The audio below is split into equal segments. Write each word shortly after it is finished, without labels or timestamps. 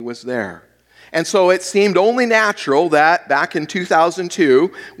was there. And so it seemed only natural that back in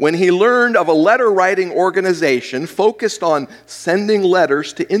 2002, when he learned of a letter-writing organization focused on sending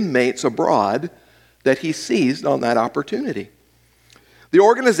letters to inmates abroad, that he seized on that opportunity. The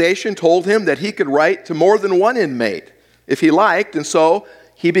organization told him that he could write to more than one inmate if he liked, and so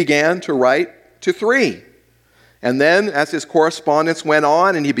he began to write to 3. And then, as his correspondence went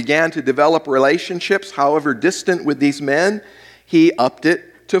on and he began to develop relationships, however distant, with these men, he upped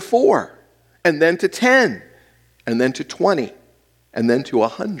it to 4. And then to 10, and then to 20, and then to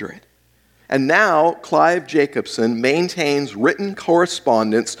 100. And now Clive Jacobson maintains written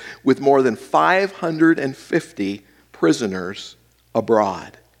correspondence with more than 550 prisoners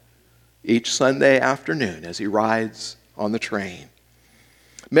abroad each Sunday afternoon as he rides on the train.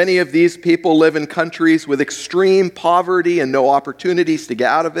 Many of these people live in countries with extreme poverty and no opportunities to get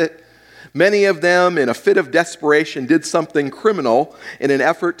out of it. Many of them, in a fit of desperation, did something criminal in an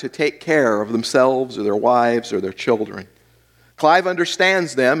effort to take care of themselves or their wives or their children. Clive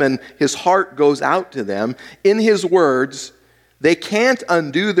understands them, and his heart goes out to them. In his words, they can't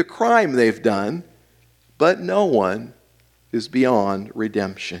undo the crime they've done, but no one is beyond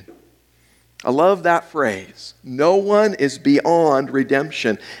redemption. I love that phrase. No one is beyond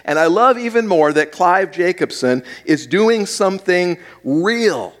redemption. And I love even more that Clive Jacobson is doing something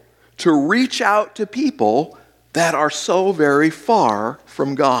real to reach out to people that are so very far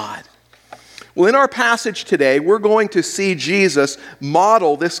from God. Well, in our passage today, we're going to see Jesus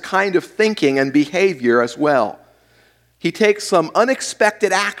model this kind of thinking and behavior as well. He takes some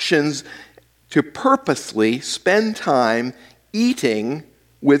unexpected actions to purposely spend time eating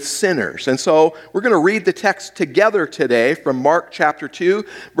with sinners. And so we're going to read the text together today from Mark chapter 2,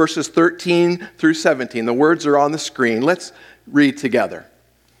 verses 13 through 17. The words are on the screen. Let's read together.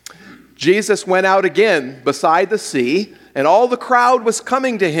 Jesus went out again beside the sea, and all the crowd was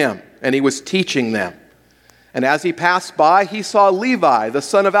coming to him, and he was teaching them. And as he passed by, he saw Levi, the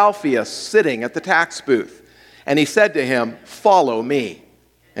son of Alphaeus, sitting at the tax booth. And he said to him, "Follow me."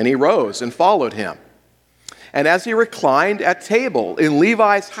 And he rose and followed him. And as he reclined at table in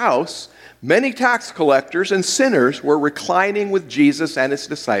Levi's house, many tax collectors and sinners were reclining with Jesus and his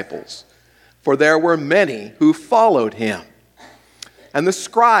disciples, for there were many who followed him. And the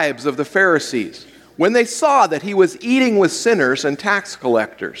scribes of the Pharisees, when they saw that he was eating with sinners and tax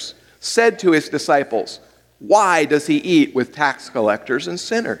collectors, said to his disciples, "Why does he eat with tax collectors and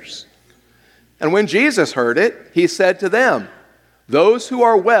sinners?" And when Jesus heard it, he said to them, "Those who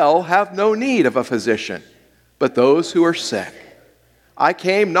are well have no need of a physician, but those who are sick. I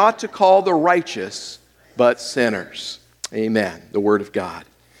came not to call the righteous, but sinners." Amen. The word of God.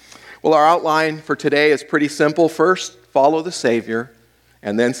 Well, our outline for today is pretty simple. First, follow the Savior.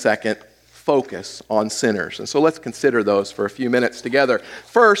 And then second, focus on sinners. And so let's consider those for a few minutes together.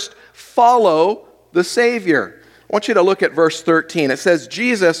 First, follow the Savior. I want you to look at verse 13. It says,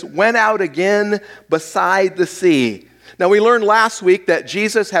 Jesus went out again beside the sea. Now, we learned last week that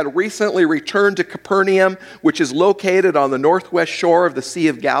Jesus had recently returned to Capernaum, which is located on the northwest shore of the Sea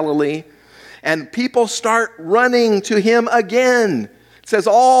of Galilee. And people start running to him again. It says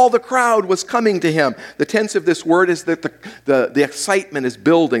all the crowd was coming to him. The tense of this word is that the excitement is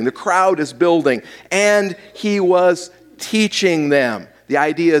building. The crowd is building. And he was teaching them. The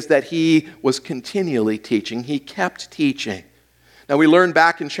idea is that he was continually teaching. He kept teaching. Now, we learned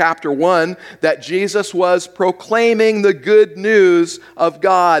back in chapter 1 that Jesus was proclaiming the good news of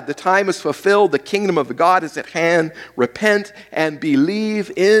God. The time is fulfilled. The kingdom of God is at hand. Repent and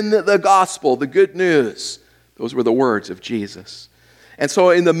believe in the gospel, the good news. Those were the words of Jesus. And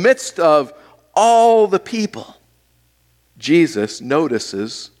so in the midst of all the people, Jesus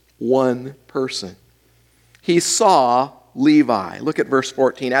notices one person. He saw Levi. Look at verse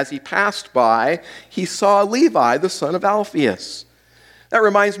 14. As he passed by, he saw Levi, the son of Alphaeus. That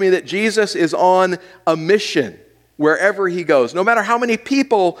reminds me that Jesus is on a mission wherever he goes. No matter how many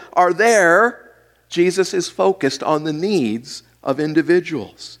people are there, Jesus is focused on the needs of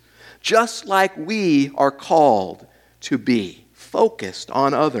individuals. Just like we are called to be focused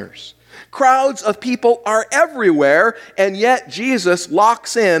on others. Crowds of people are everywhere, and yet Jesus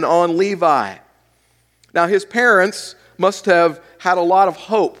locks in on Levi. Now, his parents must have had a lot of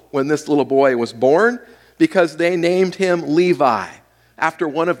hope when this little boy was born, because they named him Levi, after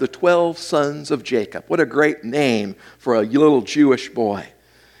one of the 12 sons of Jacob. What a great name for a little Jewish boy.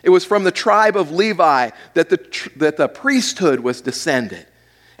 It was from the tribe of Levi that the priesthood was descended.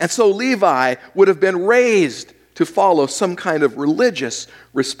 And so Levi would have been raised to follow some kind of religious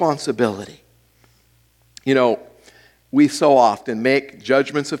responsibility. You know, we so often make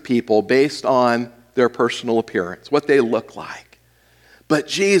judgments of people based on their personal appearance, what they look like. But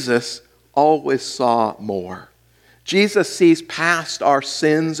Jesus always saw more. Jesus sees past our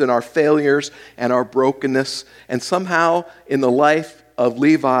sins and our failures and our brokenness, and somehow in the life of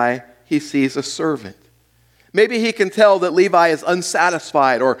Levi, he sees a servant. Maybe he can tell that Levi is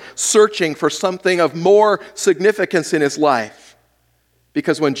unsatisfied or searching for something of more significance in his life.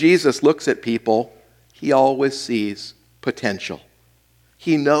 Because when Jesus looks at people, he always sees potential.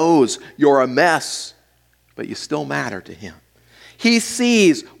 He knows you're a mess, but you still matter to him. He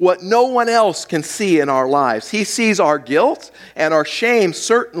sees what no one else can see in our lives. He sees our guilt and our shame,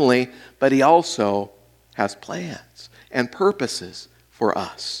 certainly, but he also has plans and purposes for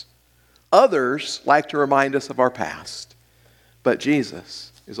us. Others like to remind us of our past, but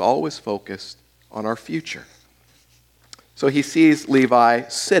Jesus is always focused on our future. So he sees Levi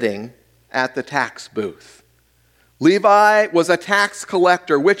sitting at the tax booth. Levi was a tax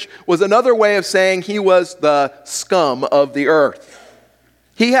collector, which was another way of saying he was the scum of the earth.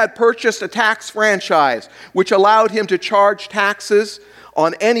 He had purchased a tax franchise, which allowed him to charge taxes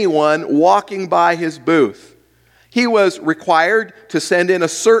on anyone walking by his booth. He was required to send in a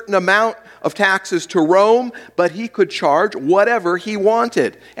certain amount of taxes to Rome, but he could charge whatever he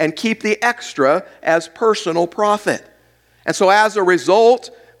wanted and keep the extra as personal profit. And so as a result,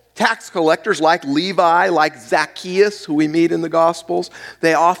 tax collectors like Levi, like Zacchaeus, who we meet in the Gospels,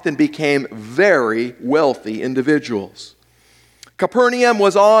 they often became very wealthy individuals. Capernaum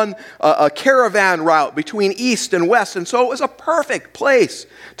was on a caravan route between east and west, and so it was a perfect place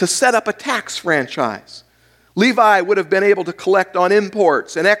to set up a tax franchise. Levi would have been able to collect on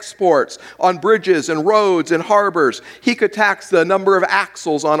imports and exports, on bridges and roads and harbors. He could tax the number of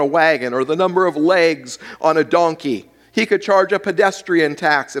axles on a wagon or the number of legs on a donkey. He could charge a pedestrian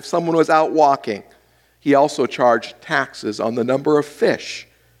tax if someone was out walking. He also charged taxes on the number of fish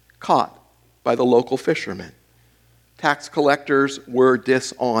caught by the local fishermen. Tax collectors were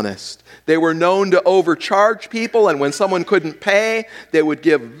dishonest. They were known to overcharge people, and when someone couldn't pay, they would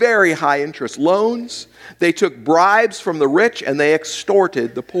give very high interest loans. They took bribes from the rich, and they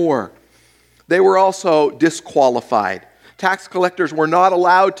extorted the poor. They were also disqualified. Tax collectors were not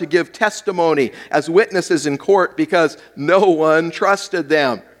allowed to give testimony as witnesses in court because no one trusted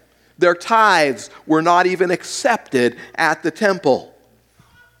them. Their tithes were not even accepted at the temple.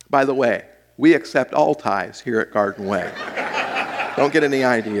 By the way, we accept all tithes here at Garden Way. Don't get any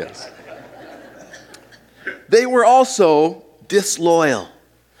ideas. They were also disloyal.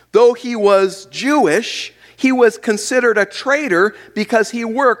 Though he was Jewish, he was considered a traitor because he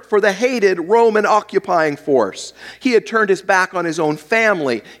worked for the hated Roman occupying force. He had turned his back on his own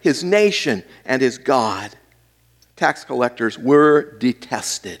family, his nation, and his God. Tax collectors were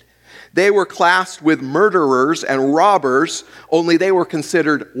detested. They were classed with murderers and robbers, only they were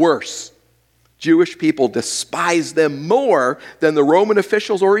considered worse. Jewish people despised them more than the Roman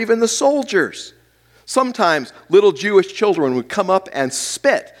officials or even the soldiers. Sometimes little Jewish children would come up and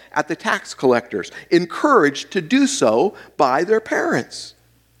spit at the tax collectors, encouraged to do so by their parents.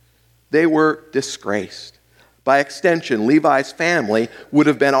 They were disgraced. By extension, Levi's family would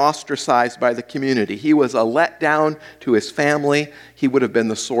have been ostracized by the community. He was a letdown to his family. He would have been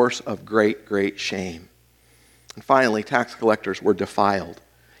the source of great, great shame. And finally, tax collectors were defiled.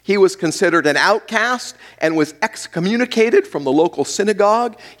 He was considered an outcast and was excommunicated from the local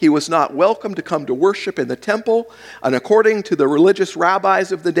synagogue. He was not welcome to come to worship in the temple. And according to the religious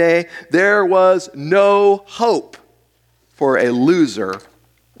rabbis of the day, there was no hope for a loser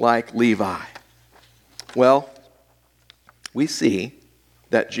like Levi. Well, we see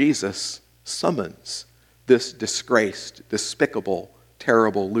that Jesus summons this disgraced, despicable,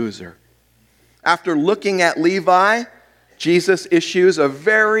 terrible loser. After looking at Levi, Jesus issues a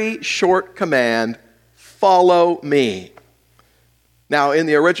very short command, follow me. Now, in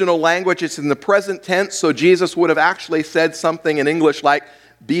the original language, it's in the present tense, so Jesus would have actually said something in English like,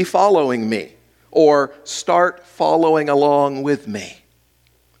 be following me, or start following along with me.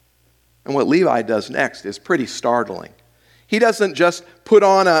 And what Levi does next is pretty startling. He doesn't just put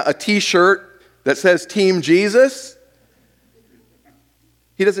on a t-shirt that says Team Jesus.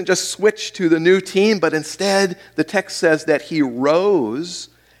 He doesn't just switch to the new team, but instead the text says that he rose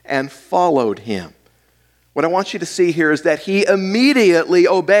and followed him. What I want you to see here is that he immediately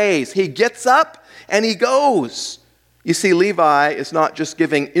obeys. He gets up and he goes. You see, Levi is not just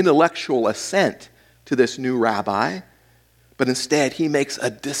giving intellectual assent to this new rabbi, but instead he makes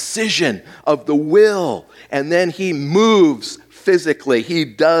a decision of the will, and then he moves physically. He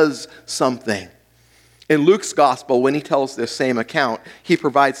does something. In Luke's gospel, when he tells this same account, he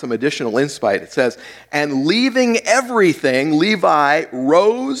provides some additional insight. It says, and leaving everything, Levi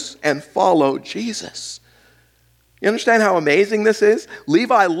rose and followed Jesus. You understand how amazing this is?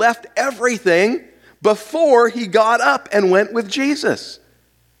 Levi left everything before he got up and went with Jesus.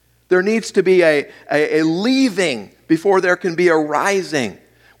 There needs to be a leaving before there can be a rising.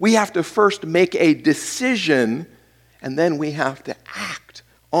 We have to first make a decision, and then we have to act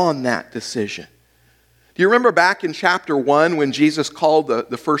on that decision. Do you remember back in chapter 1 when Jesus called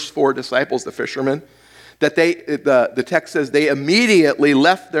the first 4 disciples, the fishermen, that the text says they immediately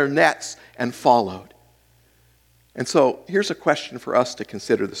left their nets and followed. And so here's a question for us to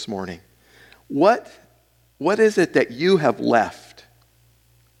consider this morning. What is it that you have left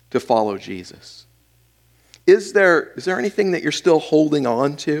to follow Jesus? Is there anything that you're still holding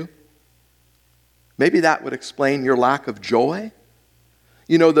on to? Maybe that would explain your lack of joy.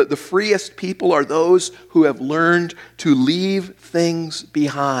 You know, the freest people are those who have learned to leave things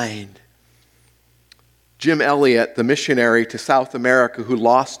behind. Jim Elliot, the missionary to South America who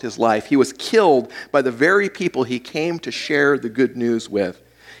lost his life, he was killed by the very people he came to share the good news with.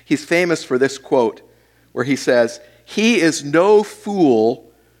 He's famous for this quote where he says, "He is no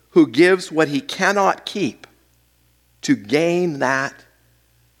fool who gives what he cannot keep to gain that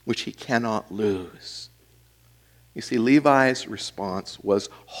which he cannot lose." You see, Levi's response was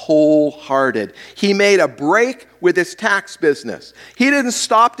wholehearted. He made a break with his tax business. He didn't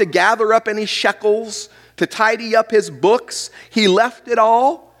stop to gather up any shekels, to tidy up his books. He left it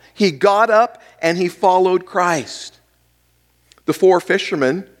all. He got up and he followed Christ. The 4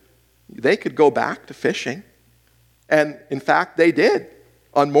 fishermen, they could go back to fishing. And in fact, they did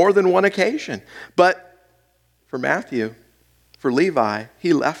on more than one occasion. But for Matthew, for Levi,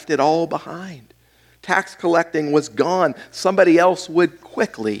 he left it all behind. Tax collecting was gone. Somebody else would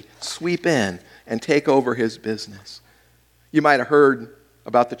quickly sweep in and take over his business. You might have heard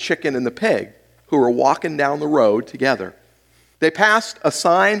about the chicken and the pig who were walking down the road together. They passed a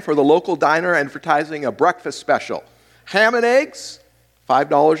sign for the local diner advertising a breakfast special. Ham and eggs,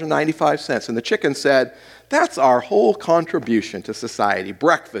 $5.95. And the chicken said, "That's our whole contribution to society,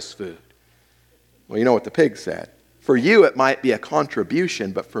 breakfast food." Well, you know what the pig said. "For you, it might be a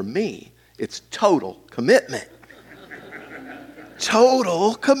contribution, but for me, it's total commitment."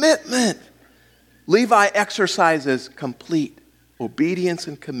 Total commitment. Levi exercises complete obedience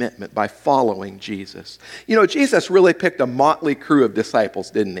and commitment by following Jesus. You know, Jesus really picked a motley crew of disciples,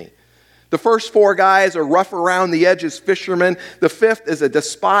 didn't he? The first 4 guys are rough around the edges fishermen. The 5th is a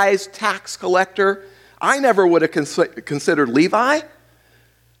despised tax collector. I never would have considered Levi.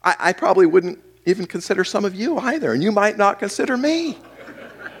 I probably wouldn't even consider some of you either, and you might not consider me.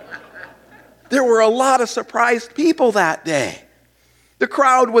 There were a lot of surprised people that day. The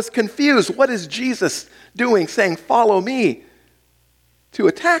crowd was confused. What is Jesus doing saying, "Follow me," to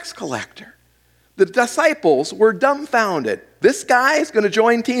a tax collector? The disciples were dumbfounded. This guy is going to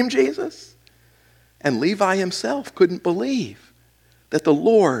join Team Jesus? And Levi himself couldn't believe that the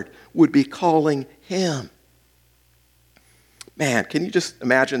Lord would be calling him. Man, can you just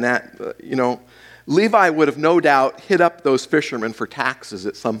imagine that? Levi would have no doubt hit up those fishermen for taxes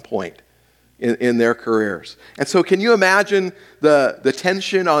at some point in their careers. And so can you imagine the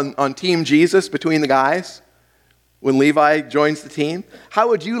tension on Team Jesus between the guys when Levi joins the team? How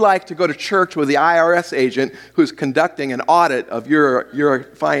would you like to go to church with the IRS agent who's conducting an audit of your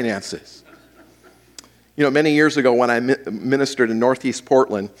finances? You know, many years ago when I ministered in Northeast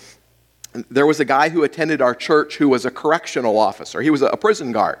Portland, there was a guy who attended our church who was a correctional officer. He was a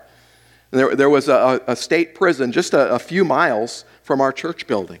prison guard. And there was a state prison just a few miles from our church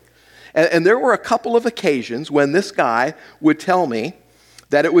building. And there were a couple of occasions when this guy would tell me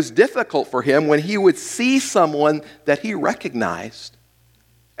that it was difficult for him when he would see someone that he recognized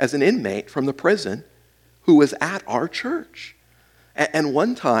as an inmate from the prison who was at our church. And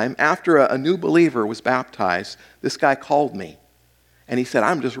one time, after a new believer was baptized, this guy called me. And he said,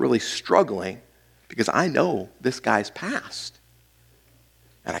 "I'm just really struggling because I know this guy's past.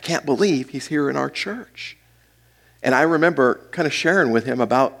 And I can't believe he's here in our church." And I remember kind of sharing with him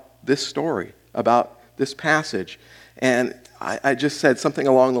about this story, about this passage. And I just said something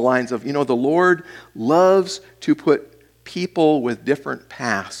along the lines of, the Lord loves to put people with different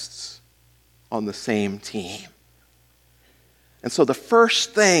pasts on the same team. And so the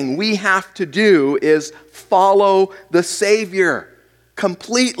first thing we have to do is follow the Savior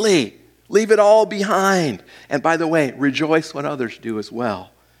completely. Leave it all behind. And by the way, rejoice when others do as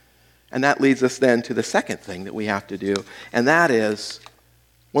well. And that leads us then to the second thing that we have to do, and that is,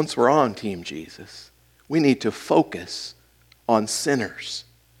 once we're on Team Jesus, we need to focus on sinners.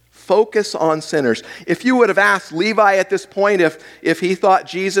 Focus on sinners. If you would have asked Levi at this point if he thought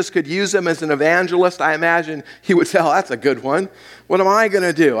Jesus could use him as an evangelist, I imagine he would say, oh, that's a good one. What am I going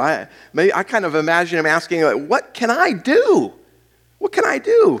to do? I kind of imagine him asking, like, what can I do? What can I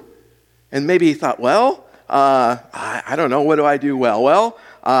do? And maybe he thought, well, I don't know, what do I do well? Well,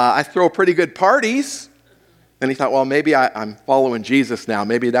 I throw pretty good parties. And he thought, well, maybe I'm following Jesus now.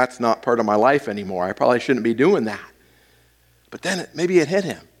 Maybe that's not part of my life anymore. I probably shouldn't be doing that. But then maybe it hit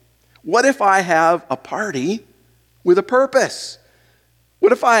him. What if I have a party with a purpose?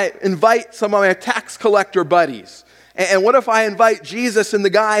 What if I invite some of my tax collector buddies? And what if I invite Jesus and the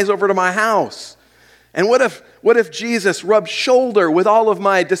guys over to my house? And what if Jesus rubbed shoulder with all of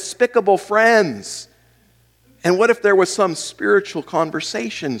my despicable friends? And what if there was some spiritual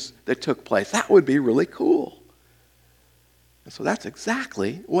conversations that took place? That would be really cool. And so that's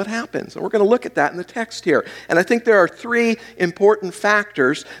exactly what happens. And we're going to look at that in the text here. And I think there are three important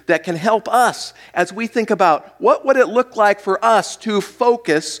factors that can help us as we think about what would it look like for us to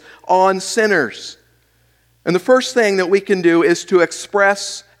focus on sinners. And the first thing that we can do is to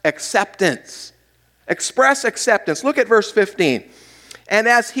express acceptance. Express acceptance. Look at verse 15. And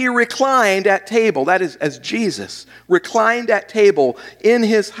as he reclined at table, that is, as Jesus reclined at table in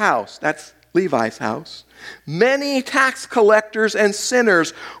his house, that's Levi's house, many tax collectors and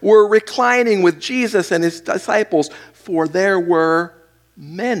sinners were reclining with Jesus and his disciples, for there were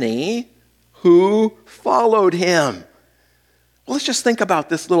many who followed him. Well, let's just think about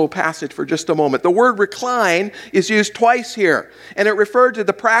this little passage for just a moment. The word recline is used twice here, and it referred to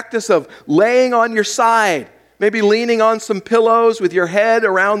the practice of laying on your side, maybe leaning on some pillows with your head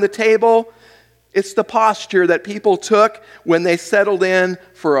around the table. It's the posture that people took when they settled in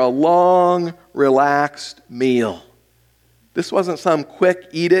for a long, relaxed meal. This wasn't some quick,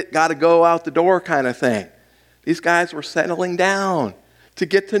 eat it, gotta go out the door kind of thing. These guys were settling down to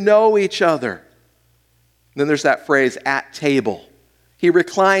get to know each other. And then there's that phrase, at table. He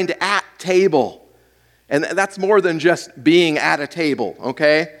reclined at table. And that's more than just being at a table,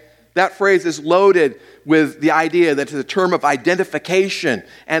 okay? That phrase is loaded with the idea that it's a term of identification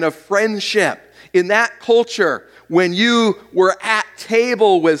and of friendship. In that culture, when you were at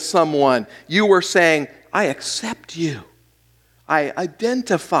table with someone, you were saying, I accept you. I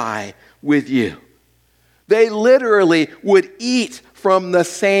identify with you. They literally would eat from the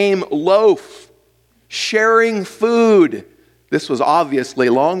same loaf, sharing food. This was obviously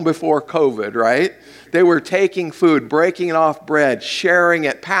long before COVID, right? They were taking food, breaking it off bread, sharing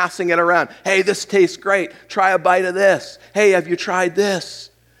it, passing it around. Hey, this tastes great. Try a bite of this. Hey, have you tried this?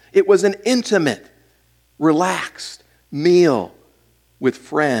 It was an intimate, relaxed meal with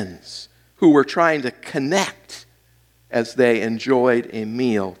friends who were trying to connect as they enjoyed a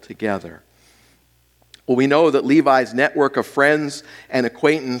meal together. Well, we know that Levi's network of friends and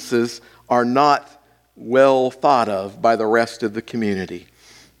acquaintances are not well thought of by the rest of the community.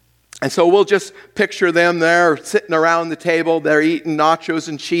 And so we'll just picture them there sitting around the table. They're eating nachos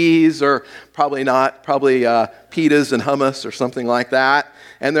and cheese, or probably not, pitas and hummus or something like that.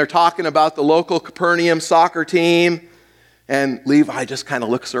 And they're talking about the local Capernaum soccer team. And Levi just kind of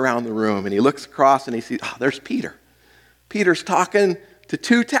looks around the room, and he looks across and he sees, oh, there's Peter. Peter's talking to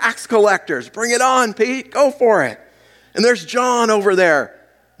two tax collectors. Bring it on, Pete. Go for it. And there's John over there.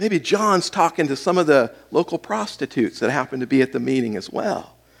 Maybe John's talking to some of the local prostitutes that happen to be at the meeting as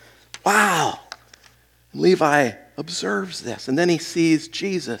well. Wow. Levi observes this, and then he sees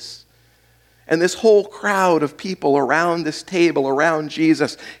Jesus. And this whole crowd of people around this table, around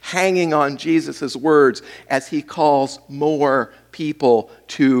Jesus, hanging on Jesus' words as he calls more people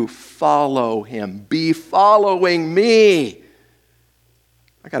to follow him. Be following me.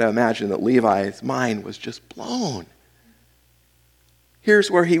 I got to imagine that Levi's mind was just blown.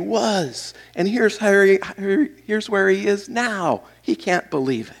 Here's where he was, and here's where he is now. He can't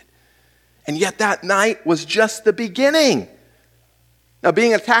believe it. And yet that night was just the beginning. Now,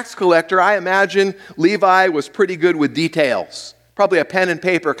 being a tax collector, I imagine Levi was pretty good with details. Probably a pen and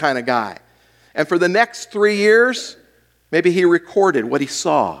paper kind of guy. And for the next 3 years, maybe he recorded what he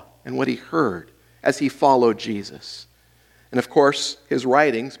saw and what he heard as he followed Jesus. And of course, his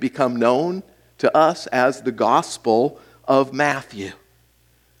writings become known to us as the Gospel of Matthew.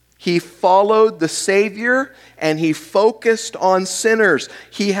 He followed the Savior, and he focused on sinners.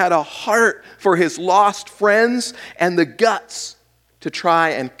 He had a heart for his lost friends and the guts to try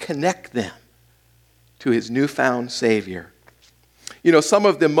and connect them to his newfound Savior. You know, some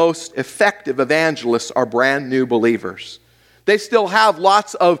of the most effective evangelists are brand new believers. They still have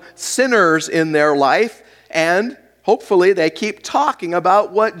lots of sinners in their life, and hopefully they keep talking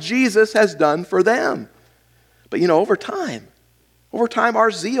about what Jesus has done for them. But you know, over time, over time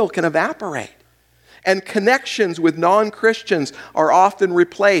our zeal can evaporate. And connections with non-Christians are often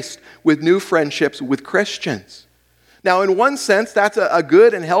replaced with new friendships with Christians. Now, in one sense, that's a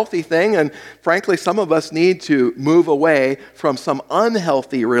good and healthy thing, and frankly, some of us need to move away from some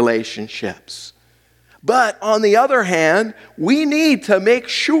unhealthy relationships. But on the other hand, we need to make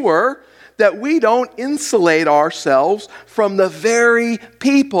sure that we don't insulate ourselves from the very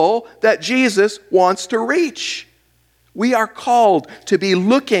people that Jesus wants to reach. We are called to be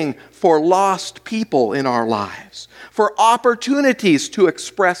looking for lost people in our lives, for opportunities to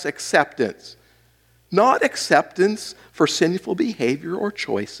express acceptance. Not acceptance for sinful behavior or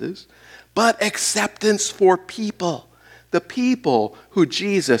choices, but acceptance for people, the people who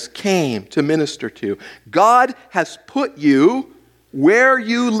Jesus came to minister to. God has put you where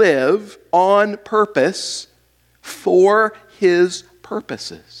you live on purpose for His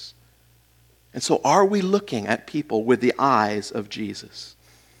purposes. And so are we looking at people with the eyes of Jesus?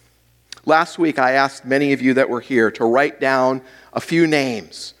 Last week I asked many of you that were here to write down a few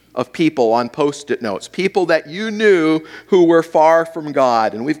names of people on Post-it notes, people that you knew who were far from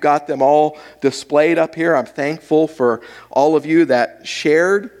God. And we've got them all displayed up here. I'm thankful for all of you that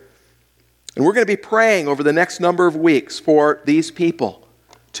shared. And we're going to be praying over the next number of weeks for these people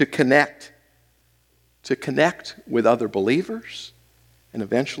to connect with other believers and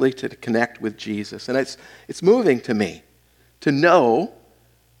eventually to connect with Jesus. And it's moving to me to know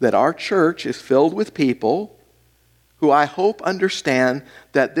that our church is filled with people who I hope understand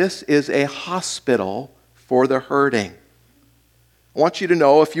that this is a hospital for the hurting. I want you to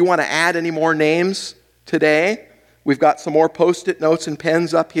know, if you want to add any more names today, we've got some more Post-it notes and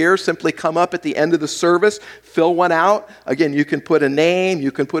pens up here. Simply come up at the end of the service, fill one out. Again, you can put a name,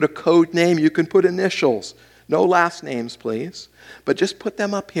 you can put a code name, you can put initials. No last names, please. But just put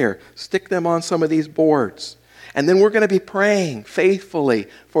them up here. Stick them on some of these boards. And then we're going to be praying faithfully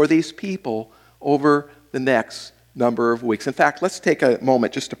for these people over the next number of weeks. In fact, let's take a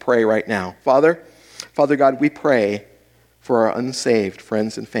moment just to pray right now. Father God, we pray for our unsaved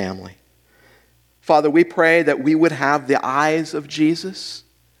friends and family. Father, we pray that we would have the eyes of Jesus.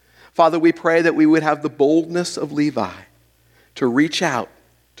 Father, we pray that we would have the boldness of Levi to reach out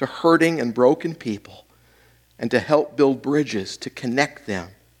to hurting and broken people and to help build bridges to connect them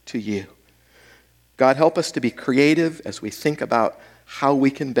to you. God, help us to be creative as we think about how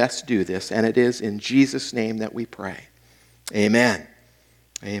we can best do this, and it is in Jesus' name that we pray. Amen.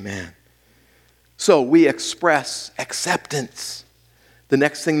 Amen. So we express acceptance. The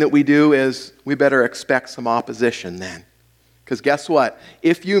next thing that we do is we better expect some opposition then. Because guess what?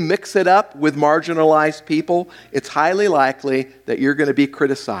 If you mix it up with marginalized people, it's highly likely that you're going to be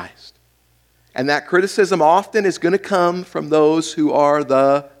criticized. And that criticism often is going to come from those who are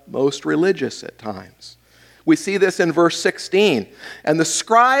the most religious at times. We see this in verse 16. And the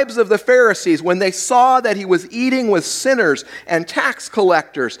scribes of the Pharisees, when they saw that he was eating with sinners and tax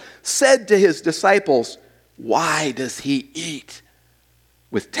collectors, said to his disciples, "Why does he eat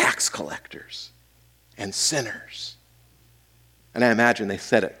with tax collectors and sinners?" And I imagine they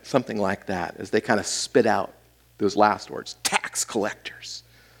said it something like that as they kind of spit out those last words. Tax collectors,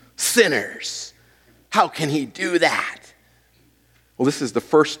 sinners. How can he do that? Well, this is the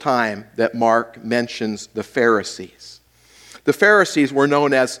first time that Mark mentions the Pharisees. The Pharisees were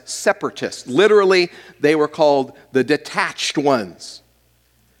known as separatists. Literally, they were called the detached ones.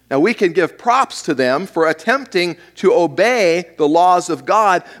 Now, we can give props to them for attempting to obey the laws of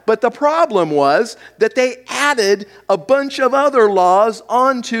God, but the problem was that they added a bunch of other laws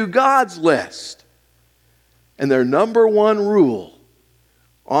onto God's list. And their number one rule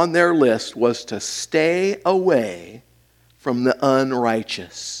on their list was to stay away from the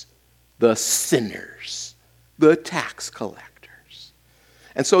unrighteous, the sinners, the tax collectors.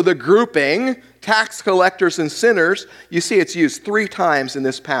 And so the grouping, tax collectors and sinners, you see it's used 3 times in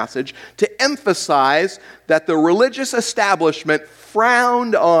this passage to emphasize that the religious establishment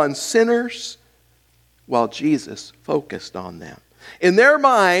frowned on sinners while Jesus focused on them. In their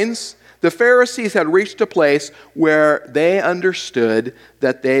minds, the Pharisees had reached a place where they understood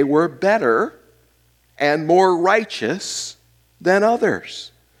that they were better and more righteous than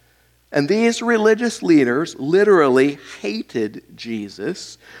others. And these religious leaders literally hated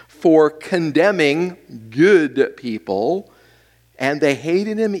Jesus for condemning good people, and they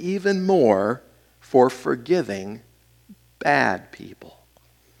hated him even more for forgiving bad people.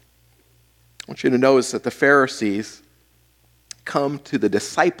 I want you to notice that the Pharisees come to the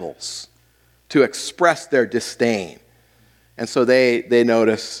disciples to express their disdain. And so they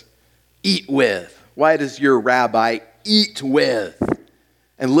notice, eat with. Why does your rabbi eat with?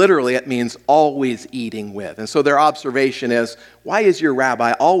 And literally it means always eating with. And so their observation is, why is your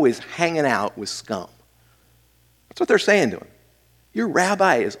rabbi always hanging out with scum? That's what they're saying to him. Your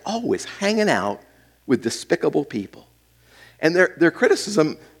rabbi is always hanging out with despicable people. And their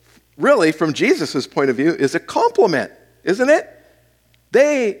criticism, really, from Jesus' point of view, is a compliment, isn't it?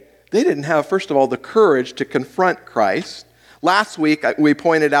 They didn't have, first of all, the courage to confront Christ. Last week, we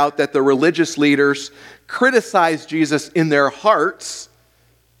pointed out that the religious leaders criticized Jesus in their hearts.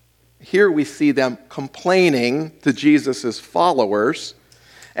 Here we see them complaining to Jesus' followers.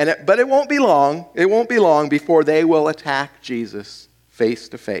 But it won't be long. It won't be long before they will attack Jesus face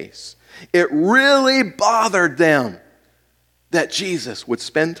to face. It really bothered them that Jesus would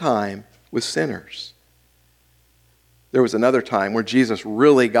spend time with sinners. There was another time where Jesus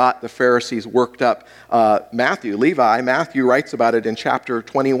really got the Pharisees worked up. Matthew writes about it in chapter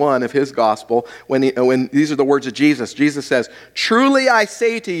 21 of his gospel when these are the words of Jesus. Jesus says, "Truly I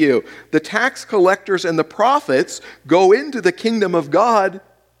say to you, the tax collectors and the prophets go into the kingdom of God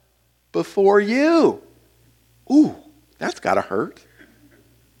before you." Ooh, that's got to hurt.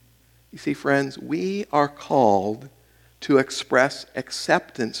 You see, friends, we are called to express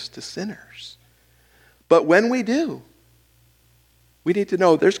acceptance to sinners. But when we do, we need to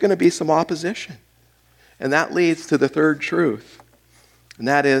know there's going to be some opposition. And that leads to the third truth. And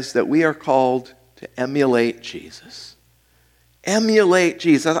that is that we are called to emulate Jesus. Emulate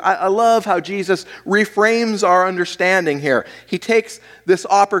Jesus. I love how Jesus reframes our understanding here. He takes this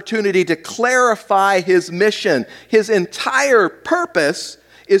opportunity to clarify his mission. His entire purpose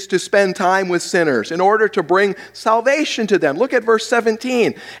is to spend time with sinners in order to bring salvation to them. Look at verse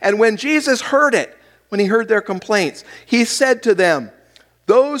 17. And when Jesus heard it, when he heard their complaints, he said to them,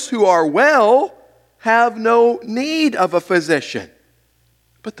 "Those who are well have no need of a physician,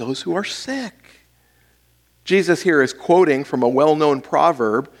 but those who are sick." Jesus here is quoting from a well-known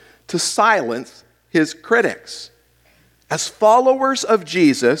proverb to silence his critics. As followers of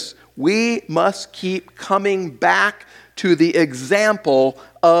Jesus, we must keep coming back to the example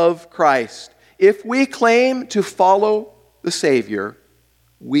of Christ. If we claim to follow the Savior,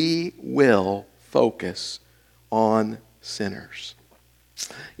 we will focus on sinners.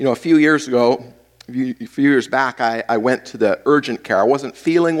 You know, a few years back, I went to the urgent care. I wasn't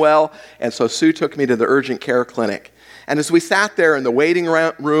feeling well, and so Sue took me to the urgent care clinic. And as we sat there in the waiting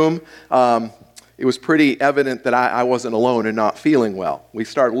room, it was pretty evident that I wasn't alone in not feeling well. We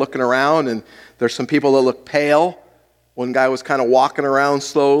started looking around, and there's some people that look pale. One guy was kind of walking around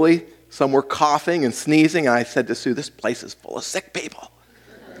slowly. Some were coughing and sneezing. And I said to Sue, "This place is full of sick people."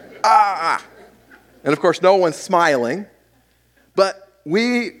 And of course, no one's smiling. But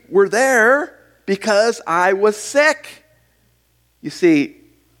we were there because I was sick. You see,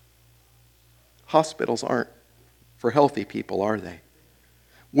 hospitals aren't for healthy people, are they?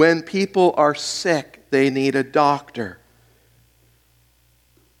 When people are sick, they need a doctor.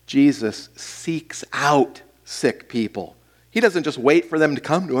 Jesus seeks out sick people. He doesn't just wait for them to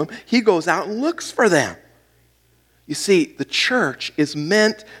come to him. He goes out and looks for them. You see, the church is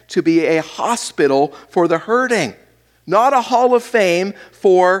meant to be a hospital for the hurting, not a hall of fame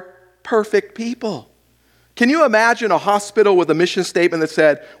for perfect people. Can you imagine a hospital with a mission statement that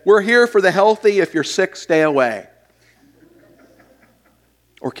said, "We're here for the healthy. If you're sick, stay away"?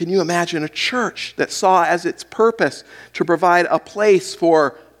 Or can you imagine a church that saw as its purpose to provide a place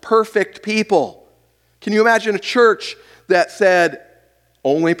for perfect people? Can you imagine a church that said,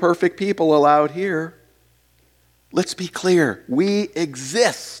 "Only perfect people allowed here"? Let's be clear. We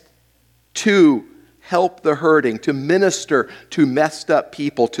exist to help the hurting, to minister to messed up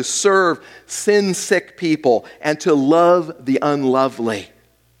people, to serve sin-sick people, and to love the unlovely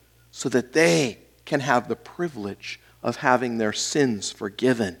so that they can have the privilege of having their sins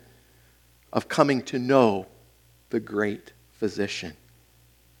forgiven, of coming to know the great physician.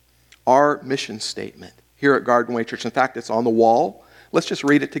 Our mission statement here at Garden Way Church, in fact, it's on the wall. Let's just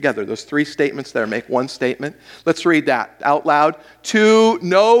read it together. Those three statements there make one statement. Let's read that out loud. To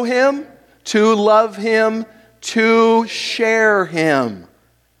know him, to love him, to share him.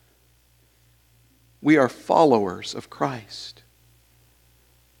 We are followers of Christ.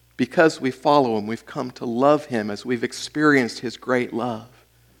 Because we follow him, we've come to love him as we've experienced his great love.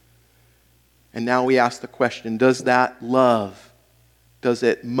 And now we ask the question, does that love, does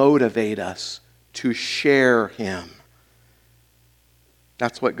it motivate us to share him?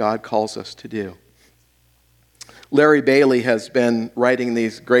 That's what God calls us to do. Larry Bailey has been writing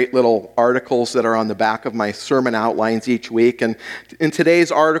these great little articles that are on the back of my sermon outlines each week. And in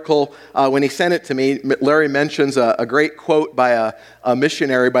today's article, when he sent it to me, Larry mentions a great quote by a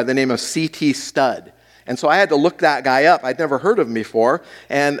missionary by the name of C.T. Studd. And so I had to look that guy up. I'd never heard of him before.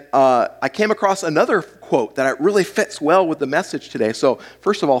 And I came across another quote that really fits well with the message today. So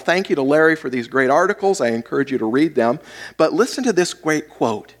first of all, thank you to Larry for these great articles. I encourage you to read them. But listen to this great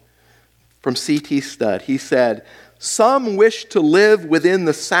quote from C.T. Studd. He said, "Some wish to live within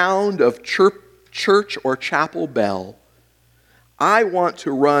the sound of church or chapel bell. I want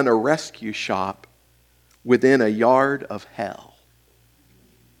to run a rescue shop within a yard of hell."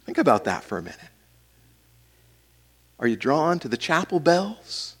 Think about that for a minute. Are you drawn to the chapel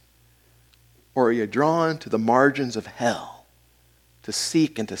bells? Or are you drawn to the margins of hell to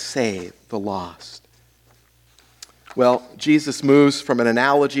seek and to save the lost? Well, Jesus moves from an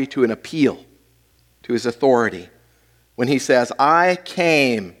analogy to an appeal to his authority when he says, "I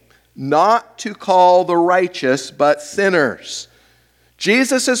came not to call the righteous, but sinners."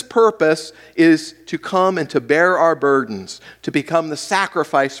 Jesus' purpose is to come and to bear our burdens, to become the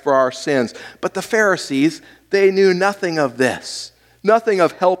sacrifice for our sins. But the Pharisees, they knew nothing of this, nothing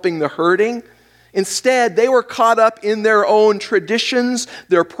of helping the hurting. Instead, they were caught up in their own traditions,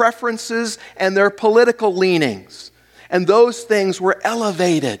 their preferences, and their political leanings. And those things were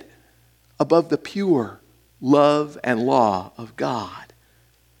elevated above the pure love and law of God.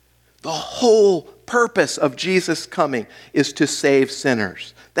 The whole purpose of Jesus coming is to save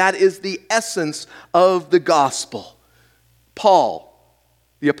sinners. That is the essence of the gospel. Paul,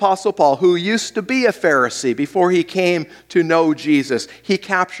 the Apostle Paul, who used to be a Pharisee before he came to know Jesus, he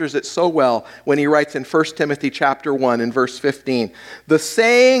captures it so well when he writes in 1 Timothy chapter 1 in verse 15, "The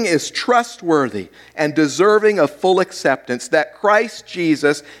saying is trustworthy and deserving of full acceptance, that Christ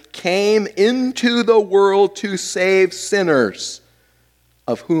Jesus came into the world to save sinners,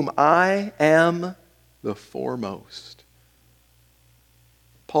 of whom I am the foremost."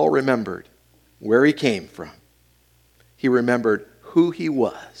 Paul remembered where he came from. He remembered who he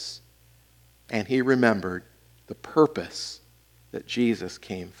was. And he remembered the purpose that Jesus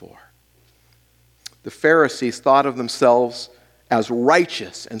came for. The Pharisees thought of themselves as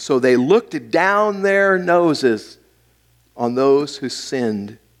righteous, and so they looked down their noses on those who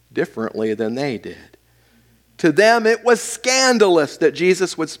sinned differently than they did. To them, it was scandalous that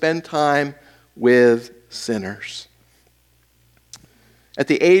Jesus would spend time with sinners. At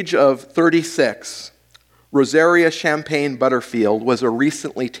the age of 36, Rosaria Champagne Butterfield was a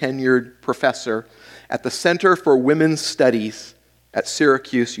recently tenured professor at the Center for Women's Studies at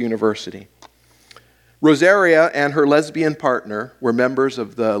Syracuse University. Rosaria and her lesbian partner were members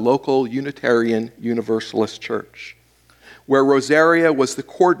of the local Unitarian Universalist Church, where Rosaria was the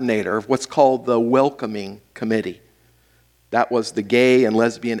coordinator of what's called the Welcoming Committee. That was the gay and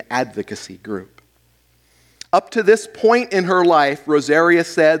lesbian advocacy group. Up to this point in her life, Rosaria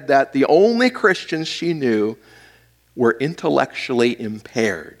said that the only Christians she knew were intellectually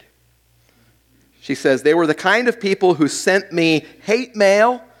impaired. She says, they were the kind of people who sent me hate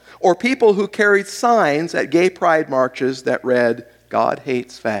mail or people who carried signs at gay pride marches that read, "God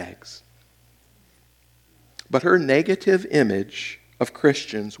hates fags." But her negative image of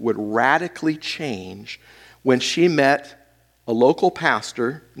Christians would radically change when she met a local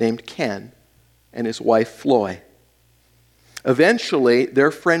pastor named Ken and his wife Floy. Eventually, their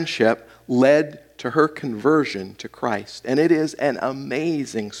friendship led to her conversion to Christ, and it is an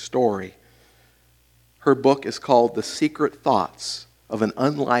amazing story. Her book is called The Secret Thoughts of an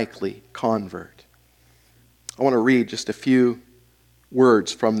Unlikely Convert. I want to read just a few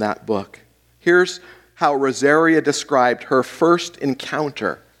words from that book. Here's how Rosaria described her first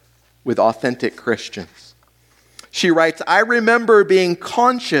encounter with authentic Christians. She writes, "I remember being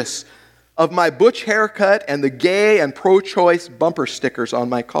conscious of my butch haircut and the gay and pro-choice bumper stickers on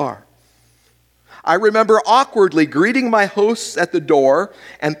my car. I remember awkwardly greeting my hosts at the door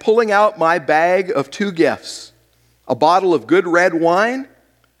and pulling out my bag of 2 gifts, a bottle of good red wine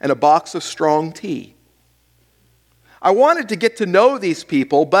and a box of strong tea. I wanted to get to know these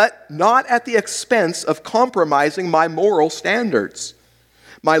people, but not at the expense of compromising my moral standards.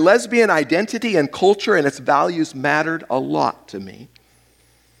 My lesbian identity and culture and its values mattered a lot to me.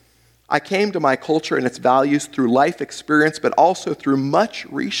 I came to my culture and its values through life experience, but also through much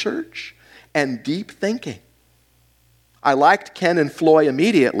research and deep thinking. I liked Ken and Floy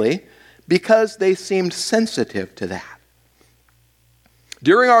immediately because they seemed sensitive to that.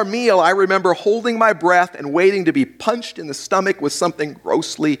 During our meal, I remember holding my breath and waiting to be punched in the stomach with something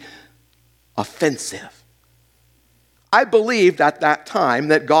grossly offensive. I believed at that time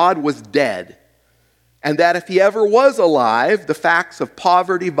that God was dead, and that if he ever was alive, the facts of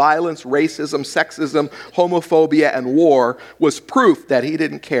poverty, violence, racism, sexism, homophobia, and war was proof that he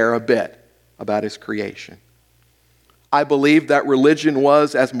didn't care a bit about his creation. I believed that religion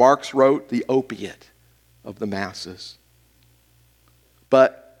was, as Marx wrote, the opiate of the masses.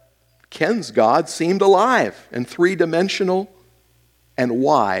 But Ken's God seemed alive and three-dimensional and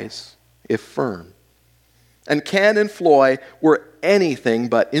wise, if firm. And Ken and Floy were anything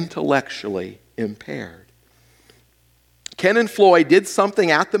but intellectually impaired. Ken and Floy did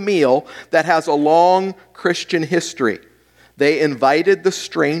something at the meal that has a long Christian history. They invited the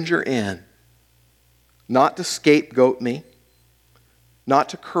stranger in, not to scapegoat me, not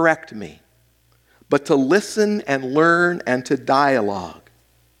to correct me, but to listen and learn and to dialogue.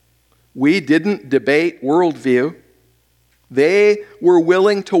 We didn't debate worldview. They were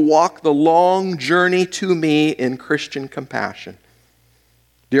willing to walk the long journey to me in Christian compassion.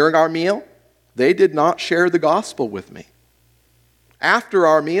 During our meal, they did not share the gospel with me. After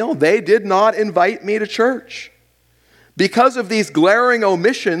our meal, they did not invite me to church. Because of these glaring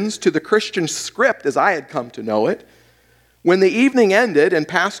omissions to the Christian script as I had come to know it, when the evening ended and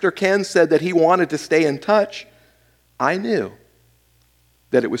Pastor Ken said that he wanted to stay in touch, I knew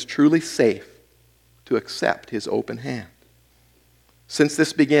that it was truly safe to accept his open hand. Since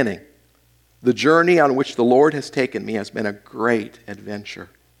this beginning, the journey on which the Lord has taken me has been a great adventure.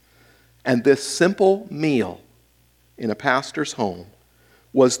 And this simple meal in a pastor's home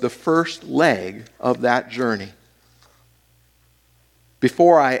was the first leg of that journey.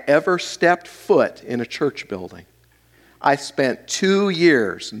 Before I ever stepped foot in a church building, I spent 2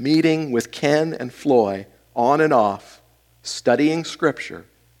 years meeting with Ken and Floy on and off, studying Scripture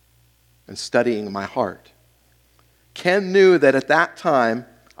and studying my heart. Ken knew that at that time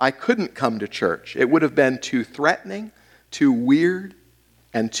I couldn't come to church. It would have been too threatening, too weird,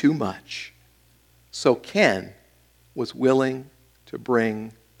 and too much. So Ken was willing to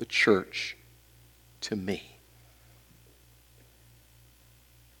bring the church to me.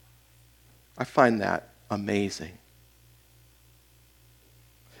 I find that amazing.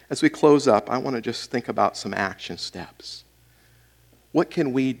 As we close up, I want to just think about some action steps. What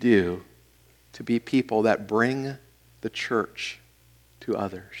can we do to be people that bring the church to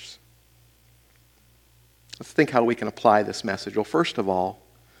others? Let's think how we can apply this message. Well, first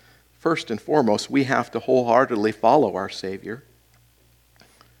and foremost, we have to wholeheartedly follow our Savior.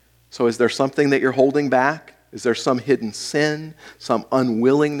 So is there something that you're holding back? Is there some hidden sin, some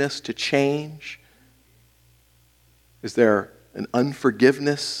unwillingness to change? Is there an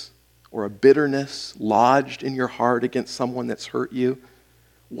unforgiveness or a bitterness lodged in your heart against someone that's hurt you?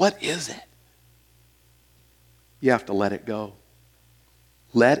 What is it? You have to let it go.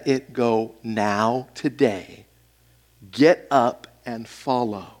 Let it go now, today. Get up and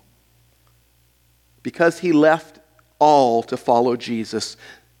follow. Because he left all to follow Jesus,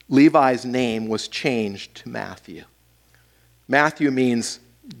 Levi's name was changed to Matthew. Matthew means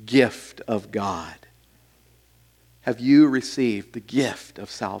gift of God. Have you received the gift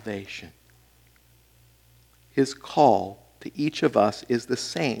of salvation? His call to each of us is the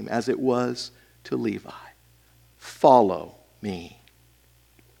same as it was to Levi. Follow me.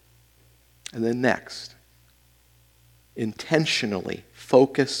 And then next, intentionally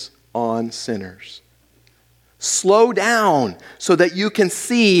focus on sinners. Slow down so that you can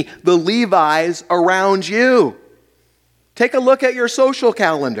see the Levi's around you. Take a look at your social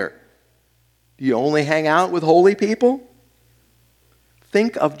calendar. Do you only hang out with holy people?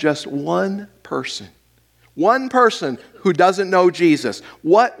 Think of just one person who doesn't know Jesus.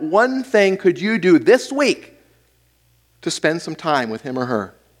 What one thing could you do this week to spend some time with him or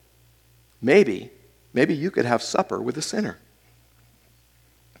her? Maybe you could have supper with a sinner.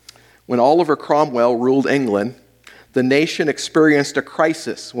 When Oliver Cromwell ruled England, the nation experienced a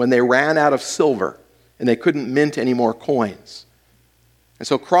crisis when they ran out of silver and they couldn't mint any more coins. And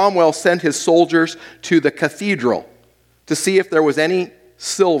so Cromwell sent his soldiers to the cathedral to see if there was any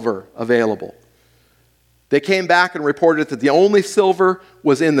silver available. They came back and reported that the only silver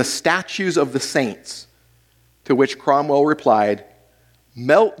was in the statues of the saints, to which Cromwell replied,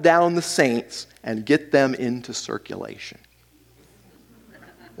 "Melt down the saints and get them into circulation."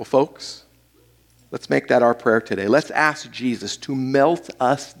 Well, folks, let's make that our prayer today. Let's ask Jesus to melt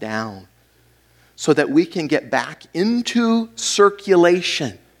us down so that we can get back into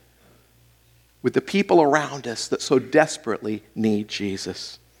circulation with the people around us that so desperately need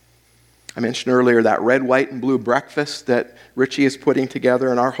Jesus. I mentioned earlier that red, white, and blue breakfast that Richie is putting together,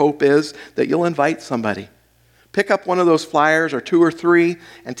 and our hope is that you'll invite somebody. Pick up one of those flyers or 2 or 3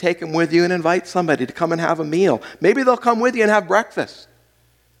 and take them with you and invite somebody to come and have a meal. Maybe they'll come with you and have breakfast.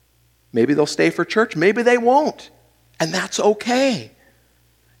 Maybe they'll stay for church. Maybe they won't. And that's okay.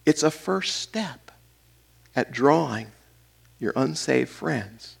 It's a first step at drawing your unsaved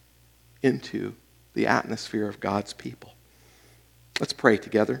friends into the atmosphere of God's people. Let's pray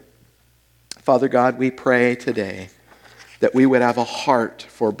together. Father God, we pray today that we would have a heart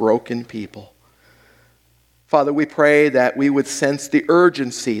for broken people. Father, we pray that we would sense the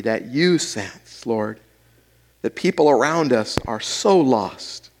urgency that you sense, Lord, that people around us are so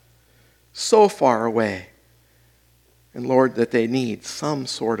lost, so far away, and Lord, that they need some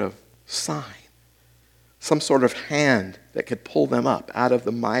sort of sign, some sort of hand that could pull them up out of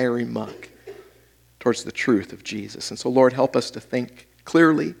the miry muck towards the truth of Jesus. And so, Lord, help us to think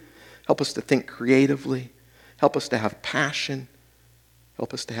clearly, help us to think creatively, help us to have passion,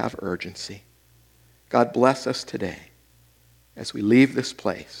 help us to have urgency. God, bless us today as we leave this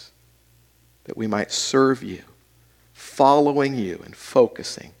place, that we might serve you, following you and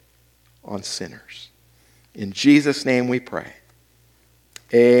focusing on sinners. In Jesus' name we pray.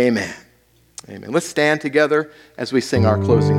 Amen. Amen. Let's stand together as we sing our closing.